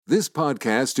This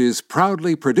podcast is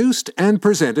proudly produced and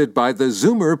presented by the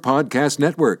Zoomer Podcast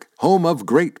Network, home of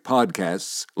great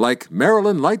podcasts like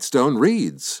Marilyn Lightstone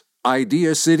Reads,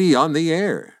 Idea City on the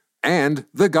Air, and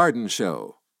The Garden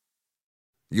Show.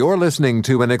 You're listening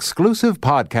to an exclusive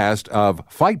podcast of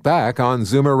Fight Back on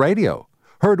Zoomer Radio,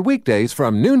 heard weekdays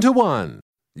from noon to 1.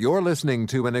 You're listening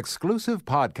to an exclusive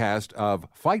podcast of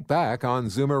Fight Back on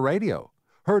Zoomer Radio,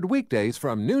 heard weekdays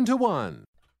from noon to 1.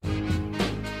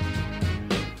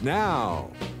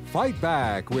 Now, Fight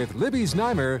Back with Libby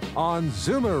Znaimer on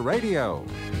Zoomer Radio.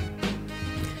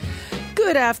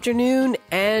 Good afternoon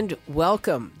and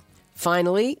welcome.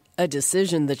 Finally, a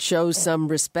decision that shows some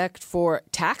respect for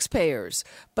taxpayers.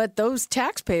 But those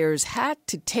taxpayers had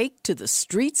to take to the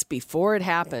streets before it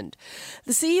happened.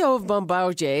 The CEO of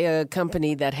Bombardier, a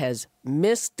company that has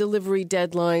missed delivery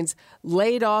deadlines,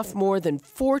 laid off more than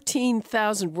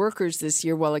 14,000 workers this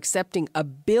year while accepting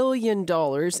 $1 billion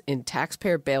in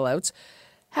taxpayer bailouts,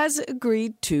 has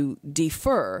agreed to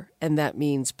defer, and that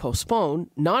means postpone,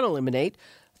 not eliminate,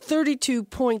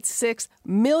 $32.6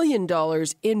 million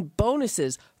in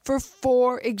bonuses for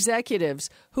 4 executives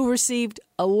who received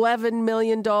 $11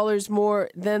 million more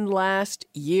than last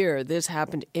year. This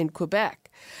happened in Quebec.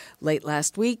 Late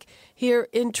last week, here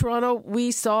in Toronto, we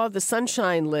saw the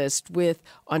Sunshine List with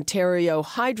Ontario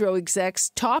Hydro execs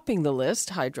topping the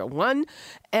list, Hydro One,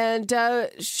 and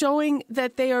showing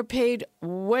that they are paid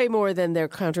way more than their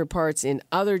counterparts in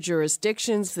other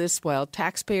jurisdictions. This while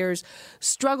taxpayers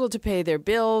struggle to pay their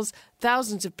bills.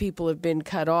 Thousands of people have been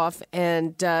cut off,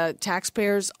 and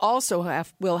taxpayers also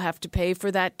will have to pay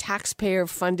for that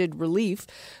taxpayer-funded relief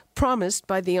promised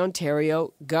by the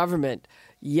Ontario government.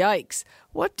 Yikes.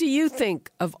 What do you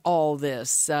think of all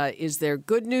this? Is there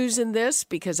good news in this?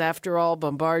 Because after all,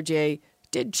 Bombardier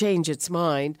did change its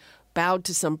mind, bowed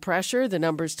to some pressure. The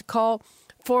numbers to call,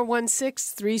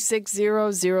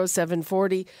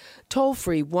 416-360-0740,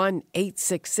 toll-free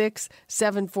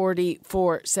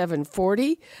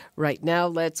 1-866-740-4740. Right now,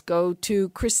 let's go to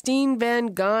Christine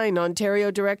Van Gyn, Ontario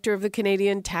Director of the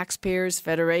Canadian Taxpayers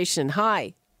Federation.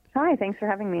 Hi. Hi, thanks for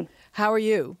having me. How are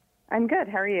you? I'm good.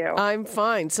 How are you? I'm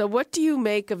fine. So what do you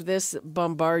make of this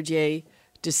Bombardier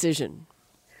decision?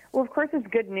 Well, of course, it's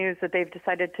good news that they've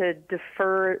decided to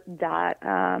defer that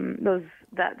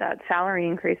that salary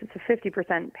increase. It's a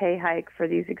 50% pay hike for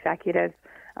these executives.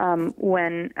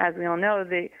 When, as we all know,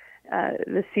 the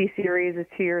C-Series is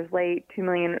 2 years late,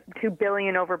 $2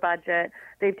 billion over budget.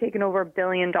 They've taken over $1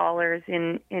 billion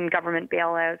in government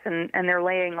bailouts, and they're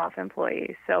laying off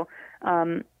employees. So.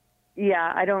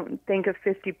 Yeah, I don't think a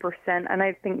 50%, and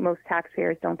I think most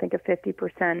taxpayers don't think a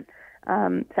 50%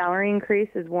 salary increase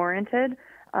is warranted.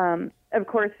 Of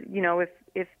course, you know, if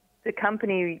the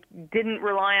company didn't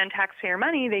rely on taxpayer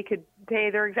money, they could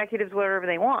pay their executives whatever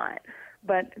they want.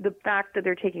 But the fact that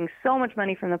they're taking so much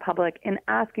money from the public and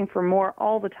asking for more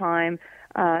all the time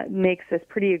makes this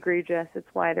pretty egregious. It's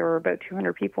why there were about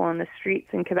 200 people on the streets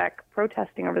in Quebec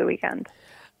protesting over the weekend.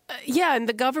 Yeah, and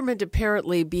the government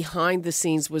apparently behind the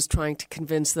scenes was trying to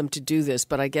convince them to do this,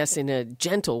 but I guess in a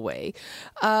gentle way.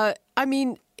 I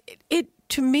mean,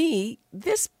 to me,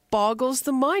 this boggles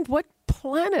the mind. What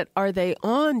planet are they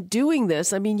on doing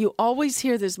this? I mean, you always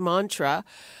hear this mantra,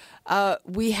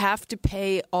 we have to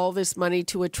pay all this money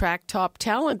to attract top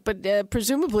talent, but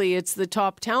presumably it's the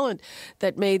top talent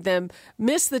that made them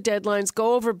miss the deadlines,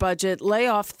 go over budget, lay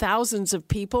off thousands of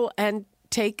people, and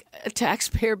take a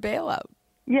taxpayer bailout.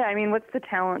 Yeah, I mean, what's the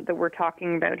talent that we're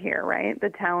talking about here, right? The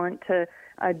talent to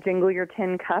jingle your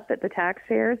tin cup at the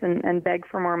taxpayers and beg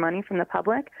for more money from the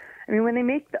public. I mean, when they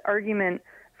make the argument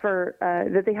for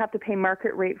that they have to pay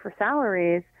market rate for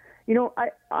salaries, you know,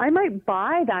 I might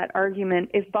buy that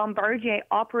argument if Bombardier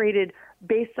operated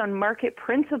based on market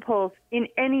principles in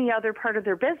any other part of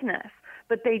their business.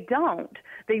 But they don't.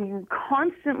 They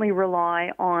constantly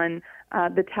rely on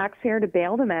the taxpayer to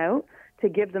bail them out, to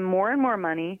give them more and more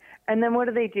money. And then what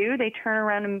do? They turn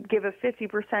around and give a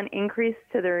 50% increase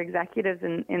to their executives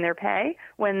in their pay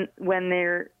when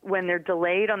they're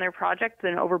delayed on their projects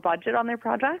and over budget on their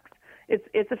projects.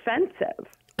 It's offensive.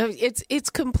 It's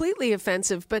completely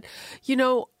offensive. But, you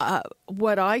know,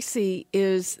 what I see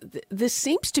is this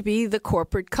seems to be the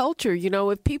corporate culture. You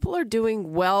know, if people are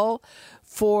doing well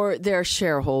for their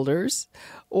shareholders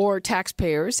or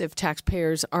taxpayers, if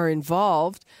taxpayers are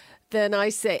involved, then I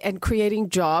say, and creating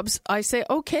jobs, I say,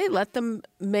 okay, let them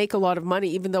make a lot of money,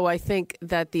 even though I think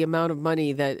that the amount of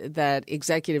money that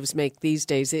executives make these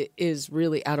days is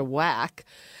really out of whack.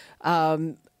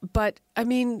 But, I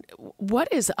mean, what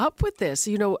is up with this?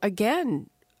 You know, again,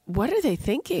 what are they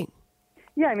thinking?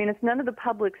 Yeah, I mean, it's none of the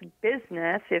public's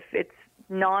business if it's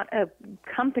not a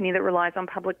company that relies on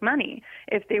public money.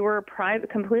 If they were a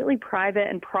completely private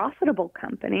and profitable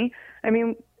company, I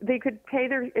mean, they could pay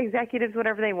their executives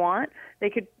whatever they want.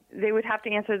 They would have to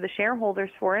answer to the shareholders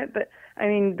for it, but I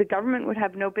mean, the government would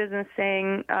have no business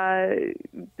saying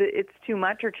it's too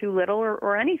much or too little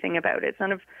or anything about it. It's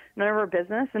none of our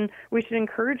business, and we should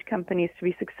encourage companies to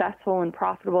be successful and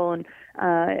profitable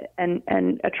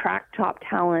and attract top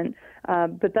talent.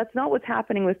 But that's not what's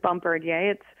happening with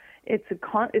Bombardier. It's a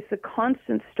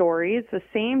constant story. It's the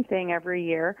same thing every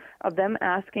year of them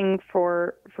asking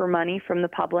for money from the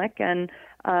public, and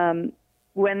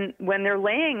when they're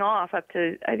laying off up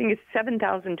to, I think it's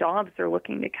 7,000 jobs they're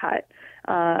looking to cut.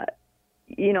 When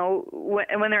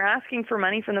they're asking for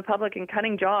money from the public and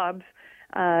cutting jobs,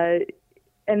 and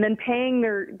then paying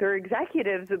their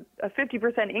executives a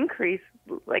 50% increase,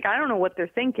 like, I don't know what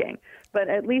they're thinking, but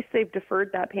at least they've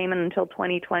deferred that payment until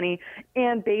 2020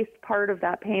 and based part of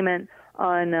that payment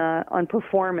on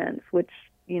performance, which,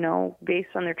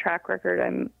 based on their track record,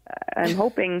 I'm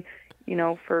hoping,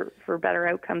 for better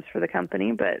outcomes for the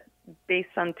company, but based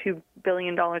on $2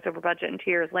 billion over budget and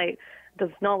 2 years late,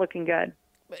 that's not looking good.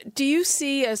 Do you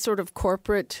see a sort of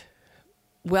corporate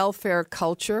welfare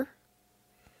culture?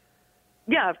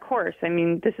 Yeah, of course. I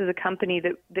mean, this is a company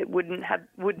that would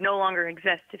no longer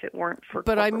exist if it weren't for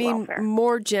corporate welfare. But I mean,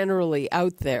 more generally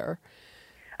out there.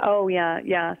 Oh,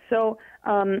 yeah. So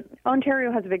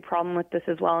Ontario has a big problem with this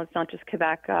as well. It's not just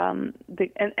Quebec. And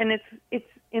it's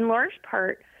in large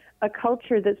part a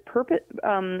culture that's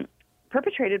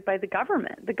perpetrated by the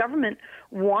government. The government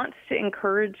wants to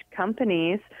encourage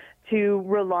companies to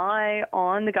rely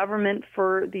on the government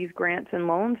for these grants and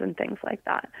loans and things like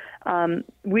that.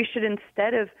 We should,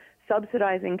 instead of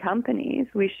subsidizing companies,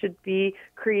 we should be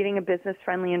creating a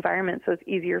business-friendly environment so it's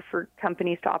easier for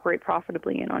companies to operate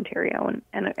profitably in Ontario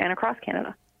and across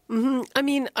Canada. Mm-hmm. I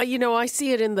mean, I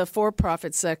see it in the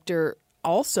for-profit sector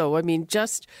also. I mean,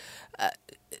 just...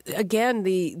 again,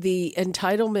 the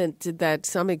entitlement that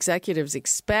some executives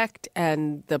expect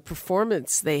and the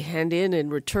performance they hand in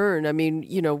return. I mean,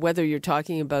 whether you're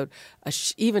talking about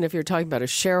even if you're talking about a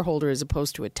shareholder as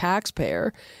opposed to a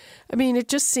taxpayer, I mean, it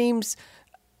just seems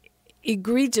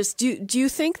egregious. Do you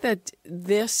think that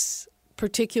this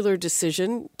particular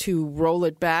decision to roll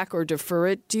it back or defer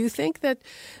it, do you think that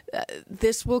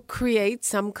this will create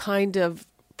some kind of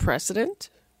precedent?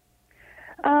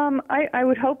 I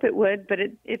would hope it would, but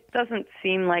it doesn't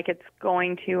seem like it's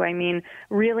going to. I mean,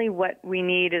 really what we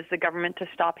need is the government to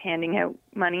stop handing out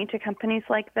money to companies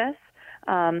like this.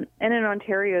 And in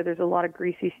Ontario, there's a lot of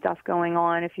greasy stuff going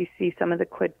on. If you see some of the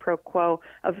quid pro quo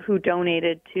of who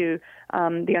donated to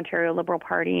the Ontario Liberal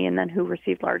Party and then who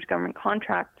received large government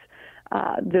contracts,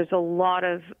 there's a lot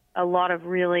of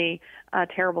really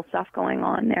terrible stuff going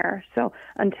on there. So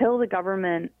until the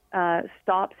government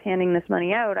stops handing this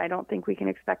money out, I don't think we can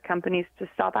expect companies to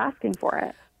stop asking for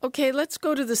it. Okay, let's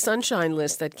go to the Sunshine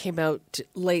List that came out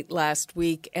late last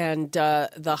week, and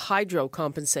the hydro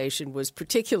compensation was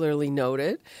particularly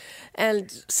noted.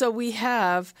 And so we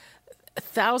have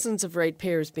thousands of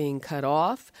ratepayers being cut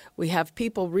off. We have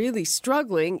people really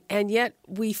struggling, and yet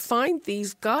we find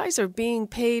these guys are being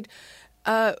paid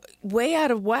way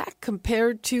out of whack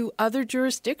compared to other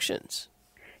jurisdictions.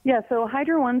 Yeah, so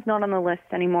Hydro One's not on the list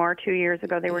anymore. 2 years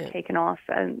ago, they were taken off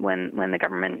when the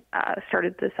government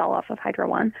started the sell-off of Hydro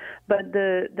One. But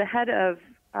the head of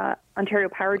Ontario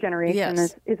Power Generation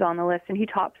is on the list, and he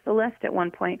tops the list at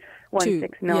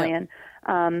 $1.16 million.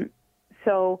 Yeah.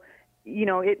 So,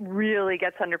 it really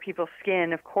gets under people's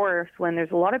skin, of course, when there's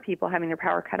a lot of people having their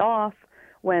power cut off,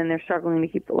 when they're struggling to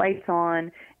keep the lights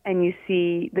on, and you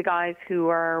see the guys who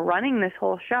are running this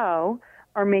whole show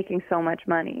are making so much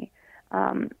money.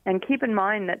 And keep in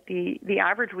mind that the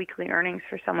average weekly earnings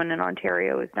for someone in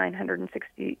Ontario is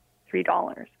 $963.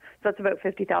 So that's about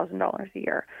 $50,000 a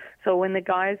year. So when the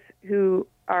guys who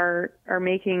are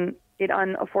making it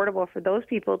unaffordable for those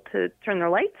people to turn their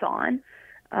lights on,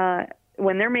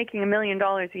 when they're making $1 million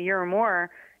a year or more,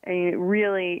 it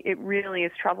really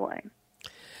is troubling.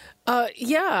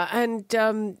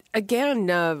 And again,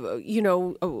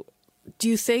 do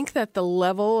you think that the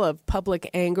level of public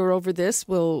anger over this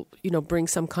will, bring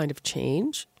some kind of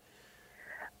change?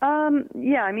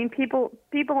 Yeah, I mean, people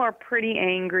are pretty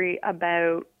angry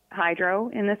about hydro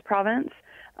in this province.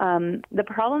 The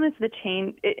problem is the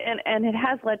change, and it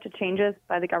has led to changes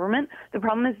by the government. The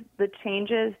problem is the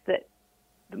changes that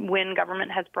wind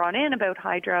government has brought in about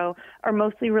hydro are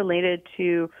mostly related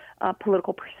to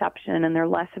political perception, and they're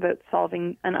less about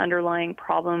solving an underlying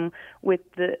problem with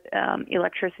the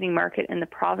electricity market in the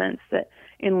province that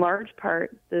in large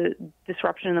part the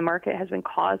disruption in the market has been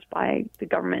caused by the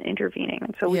government intervening.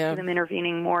 And so we see them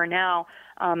intervening more now,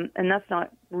 and that's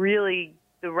not really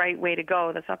the right way to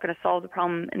go. That's not going to solve the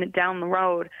problem, and down the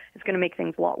road it's going to make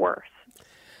things a lot worse.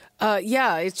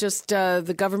 It's just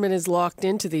the government is locked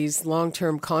into these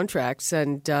long-term contracts,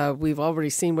 and we've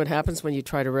already seen what happens when you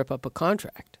try to rip up a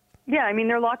contract. Yeah, I mean,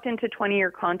 they're locked into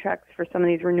 20-year contracts for some of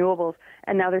these renewables,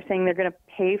 and now they're saying they're going to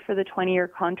pay for the 20-year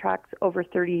contracts over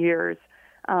 30 years.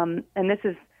 And this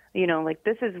is,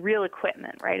 this is real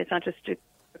equipment, right? It's not just a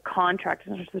contract. It's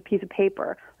not just a piece of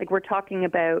paper. Like, we're talking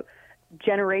about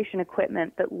generation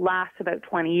equipment that lasts about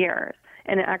 20 years,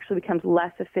 and it actually becomes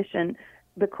less efficient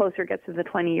the closer it gets to the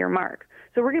 20-year mark.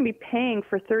 So we're going to be paying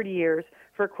for 30 years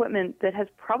for equipment that has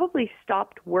probably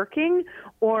stopped working,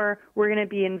 or we're going to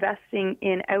be investing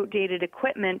in outdated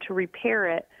equipment to repair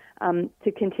it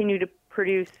to continue to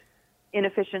produce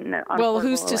inefficient and unaffordable Well,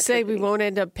 who's to say we electricity. won't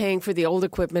end up paying for the old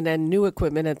equipment and new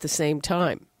equipment at the same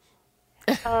time?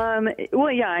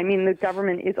 The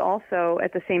government is also,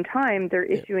 at the same time, they're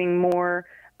issuing more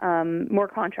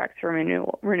contracts for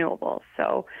renewables.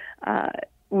 So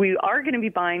we are going to be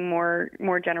buying more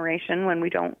generation when we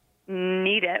don't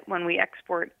need it, when we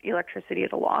export electricity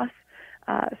at a loss.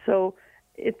 So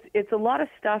it's a lot of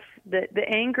stuff that the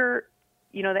anger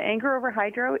over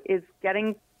hydro is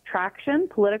getting traction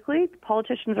politically.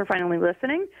 Politicians are finally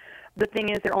listening. The thing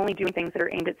is, they're only doing things that are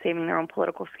aimed at saving their own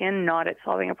political skin, not at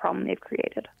solving a problem they've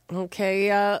created.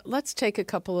 Okay, let's take a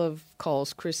couple of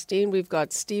calls. Christine, we've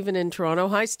got Stephen in Toronto.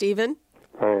 Hi, Stephen.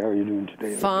 Hi, how are you doing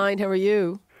today? Fine, how are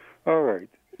you? All right.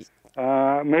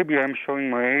 Maybe I'm showing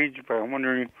my age, but I'm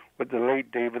wondering what the late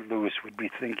David Lewis would be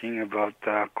thinking about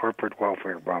corporate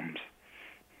welfare bums.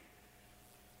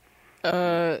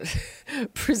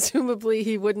 Presumably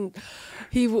he wouldn't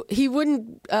be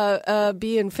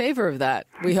in favor of that,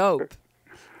 we hope.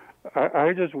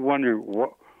 I just wonder,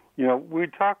 we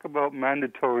talk about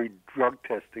mandatory drug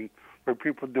testing for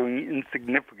people doing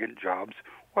insignificant jobs.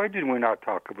 Why did we not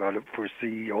talk about it for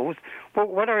CEOs?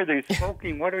 What are they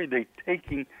smoking? What are they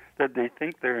taking that they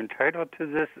think they're entitled to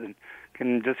this and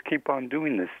can just keep on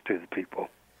doing this to the people?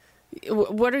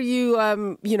 What are you,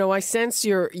 I sense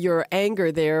your anger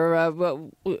there. Are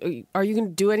you going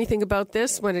to do anything about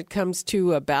this when it comes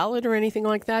to a ballot or anything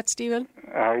like that, Stephen?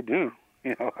 I do.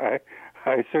 I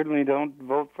certainly don't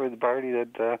vote for the party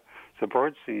that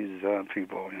supports these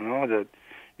people. That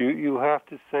you have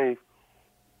to say,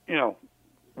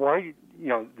 why,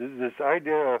 this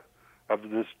idea of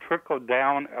this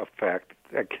trickle-down effect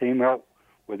that came out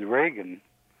with Reagan,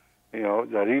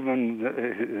 that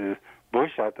even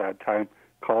Bush at that time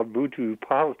called voodoo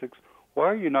politics. Why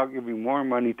are you not giving more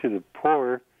money to the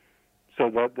poor so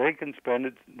that they can spend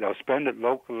it? They'll spend it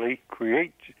locally,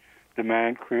 create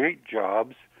demand, create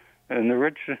jobs, and the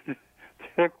rich,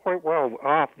 they're quite well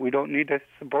off. We don't need to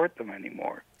support them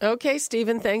anymore. Okay,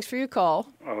 Stephen, thanks for your call.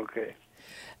 Okay.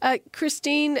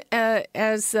 Christine,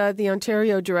 as the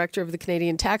Ontario director of the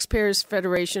Canadian Taxpayers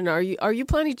Federation, are you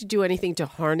planning to do anything to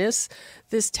harness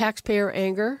this taxpayer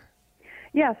anger?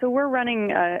 Yeah, so we're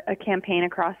running a campaign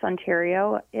across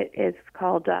Ontario. It is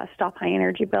called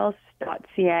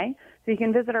StopHighEnergyBills.ca. So you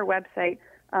can visit our website.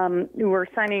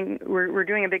 We're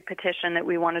doing a big petition that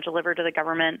we want to deliver to the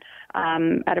government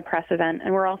at a press event,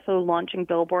 and we're also launching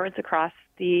billboards across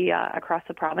the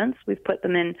province. We've put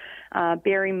them in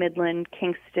Barrie, Midland,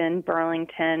 Kingston,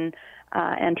 Burlington,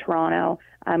 and Toronto.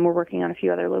 We're working on a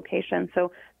few other locations.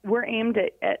 So we're aimed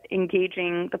at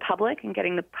engaging the public and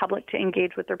getting the public to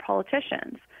engage with their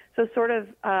politicians. So sort of,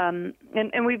 and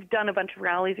we've done a bunch of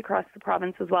rallies across the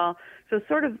province as well. So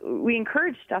sort of, we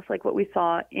encourage stuff like what we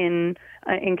saw in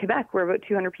Quebec, where about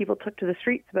 200 people took to the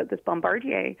streets about this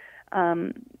Bombardier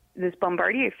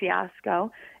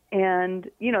fiasco. And,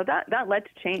 that led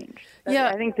to change. Yeah.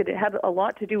 I think that it had a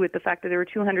lot to do with the fact that there were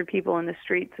 200 people in the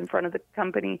streets in front of the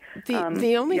company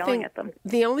yelling at them.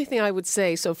 The only thing I would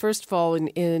say, so first of all,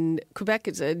 in Quebec,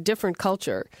 it's a different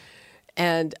culture.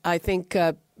 And I think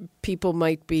people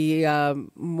might be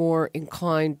more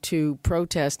inclined to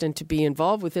protest and to be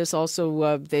involved with this.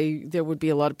 Also, there would be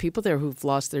a lot of people there who've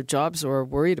lost their jobs or are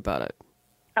worried about it.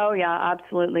 Oh, yeah,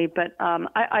 absolutely. But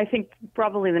I think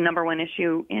probably the number one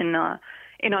issue in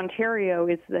Ontario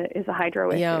is a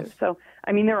hydro issue. Yeah. So,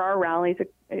 I mean, there are rallies,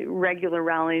 regular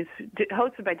rallies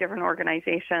hosted by different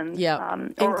organizations. Yeah,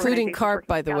 including CARP,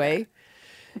 by the way.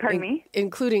 Pardon me?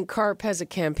 Including CARP has a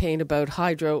campaign about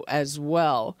hydro as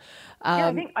well.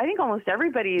 Yeah, I think almost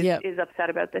everybody is upset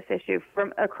about this issue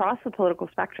from across the political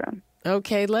spectrum.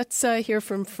 Okay, let's hear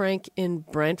from Frank in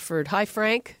Brantford. Hi,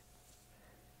 Frank.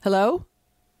 Hello?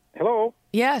 Hello?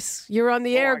 Yes, you're on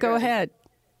the air. Go ahead.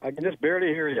 I can just barely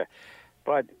hear you.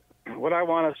 But what I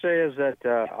want to say is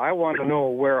that I want to know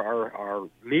where our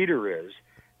leader is.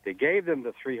 They gave them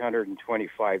the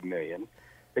 $325 million.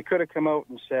 They could have come out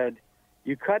and said,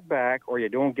 you cut back or you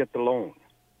don't get the loan.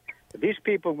 But these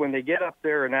people, when they get up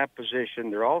there in that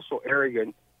position, they're also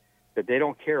arrogant that they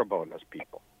don't care about us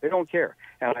people. They don't care.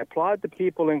 And I applaud the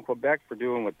people in Quebec for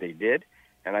doing what they did.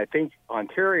 And I think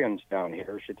Ontarians down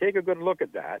here should take a good look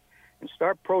at that and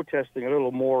start protesting a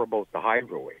little more about the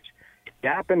hydro wage.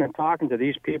 Yapping and talking to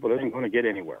these people isn't going to get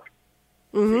anywhere.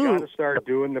 You got to start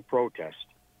doing the protest.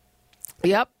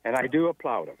 Yep. And I do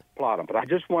applaud him. But I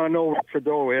just want to know what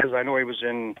Trudeau is. I know he was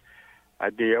in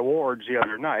at the awards the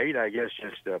other night, I guess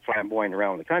just flamboyant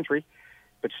around the country.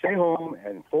 But stay home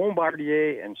and phone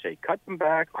Bardier and say, cut them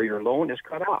back or your loan is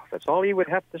cut off. That's all he would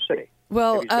have to say.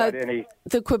 Well,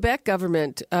 the Quebec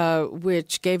government,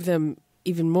 which gave them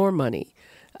even more money,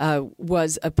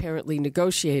 was apparently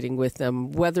negotiating with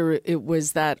them. Whether it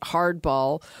was that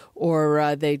hardball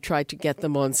or they tried to get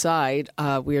them on side,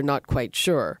 we are not quite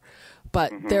sure.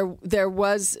 But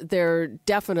there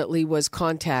definitely was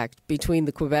contact between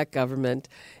the Quebec government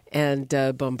and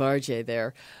Bombardier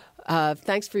there.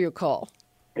 Thanks for your call.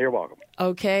 You're welcome.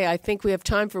 Okay, I think we have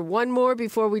time for one more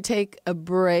before we take a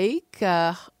break.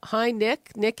 Hi,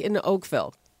 Nick. Nick in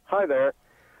Oakville. Hi there.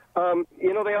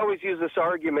 They always use this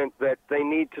argument that they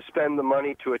need to spend the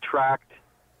money to attract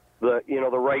the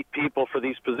right people for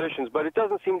these positions, but it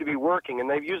doesn't seem to be working, and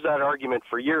they've used that argument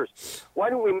for years. Why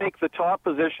don't we make the top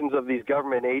positions of these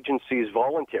government agencies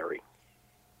voluntary?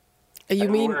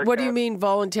 What do you mean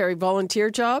voluntary? Volunteer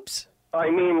jobs?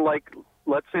 I mean, like,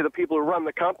 let's say the people who run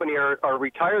the company are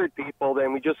retired people,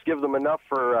 then we just give them enough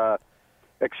for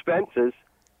expenses,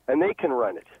 and they can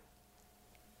run it.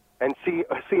 And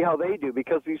see how they do,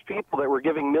 because these people that we're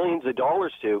giving millions of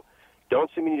dollars to don't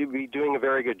seem to be doing a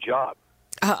very good job.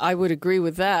 I would agree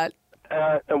with that.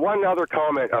 And one other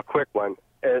comment, a quick one.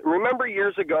 Remember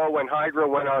years ago when Hydro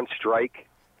went on strike,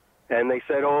 and they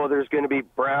said, there's going to be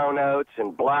brownouts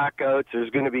and blackouts, there's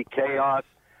going to be chaos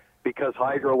because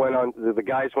the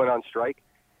guys went on strike?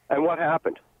 And what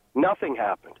happened? Nothing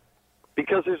happened,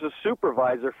 because there's a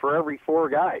supervisor for every 4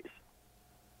 guys.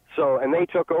 And they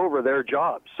took over their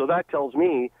jobs. So that tells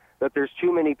me that there's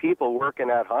too many people working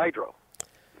at Hydro,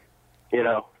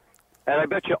 And I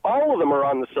bet you all of them are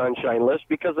on the Sunshine List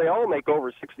because they all make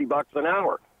over $60 an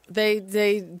hour.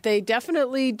 They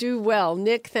definitely do well.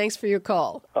 Nick, thanks for your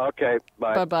call. Okay,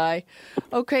 bye. Bye-bye.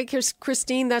 Okay,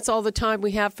 Christine, that's all the time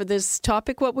we have for this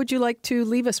topic. What would you like to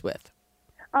leave us with?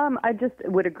 I just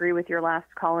would agree with your last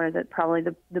caller that probably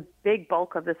the big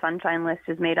bulk of the Sunshine List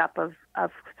is made up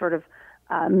of sort of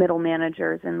middle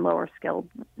managers and lower skilled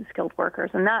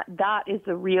workers. And that is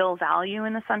the real value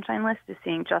in the Sunshine List, is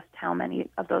seeing just how many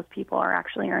of those people are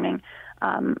actually earning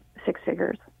 6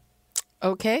 figures.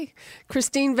 Okay.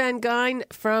 Christine Van Geyn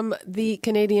from the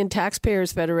Canadian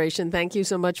Taxpayers Federation, thank you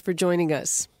so much for joining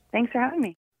us. Thanks for having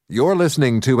me. You're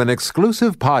listening to an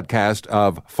exclusive podcast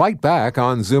of Fight Back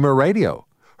on Zoomer Radio.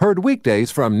 Heard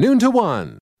weekdays from noon to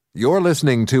 1. You're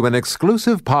listening to an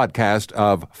exclusive podcast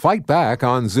of Fight Back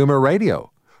on Zoomer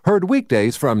Radio. Heard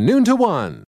weekdays from noon to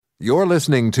 1. You're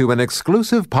listening to an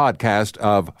exclusive podcast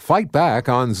of Fight Back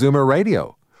on Zoomer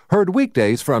Radio. Heard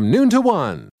weekdays from noon to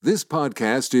 1. This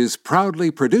podcast is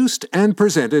proudly produced and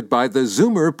presented by the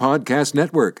Zoomer Podcast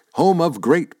Network, home of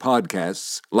great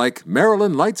podcasts like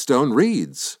Marilyn Lightstone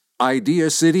Reads, Idea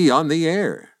City on the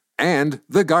Air, and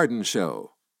The Garden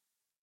Show.